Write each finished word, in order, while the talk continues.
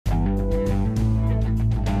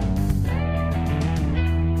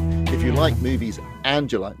you like movies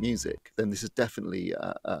and you like music, then this is definitely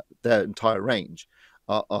their entire range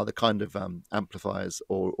are the kind of amplifiers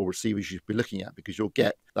or receivers you should be looking at, because you'll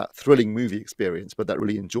get that thrilling movie experience, but that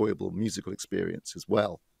really enjoyable musical experience as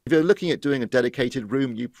well. If you're looking at doing a dedicated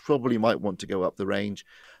room, you probably might want to go up the range.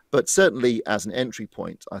 But certainly as an entry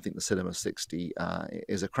point, I think the Cinema 60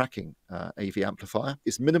 is a cracking AV amplifier.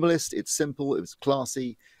 It's minimalist, it's simple, it's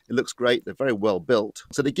classy, it looks great, they're very well built.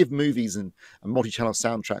 So they give movies and multi-channel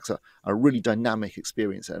soundtracks a really dynamic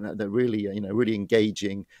experience, and they're really, really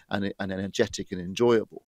engaging and energetic and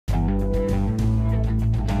enjoyable.